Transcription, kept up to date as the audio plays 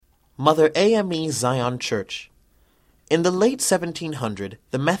Mother AME Zion Church. In the late 1700s,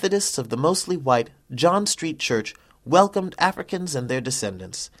 the Methodists of the mostly white John Street Church welcomed Africans and their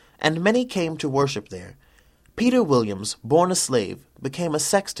descendants, and many came to worship there. Peter Williams, born a slave, became a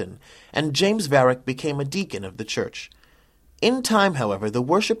sexton, and James Varick became a deacon of the church. In time, however, the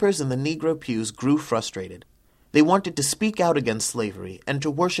worshippers in the Negro pews grew frustrated. They wanted to speak out against slavery and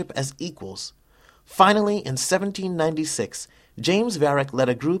to worship as equals. Finally, in 1796, James Varick led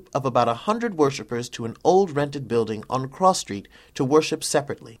a group of about 100 worshippers to an old rented building on Cross Street to worship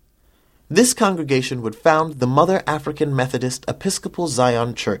separately. This congregation would found the Mother African Methodist Episcopal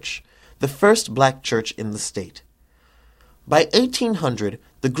Zion Church, the first black church in the state. By 1800,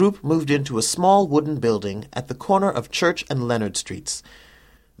 the group moved into a small wooden building at the corner of Church and Leonard Streets.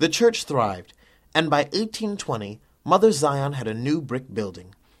 The church thrived, and by 1820, Mother Zion had a new brick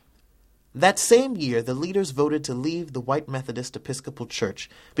building. That same year, the leaders voted to leave the White Methodist Episcopal Church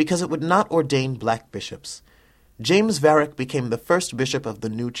because it would not ordain black bishops. James Varick became the first bishop of the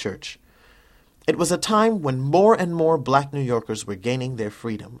new church. It was a time when more and more black New Yorkers were gaining their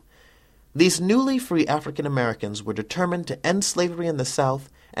freedom. These newly free African Americans were determined to end slavery in the South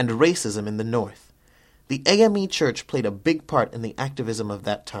and racism in the North. The AME Church played a big part in the activism of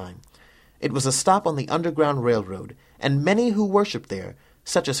that time. It was a stop on the Underground Railroad, and many who worshipped there,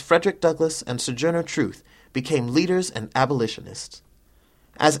 such as Frederick Douglass and Sojourner Truth, became leaders and abolitionists.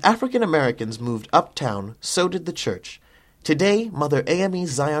 As African Americans moved uptown, so did the church. Today, Mother AME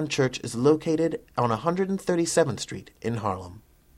Zion Church is located on 137th Street in Harlem.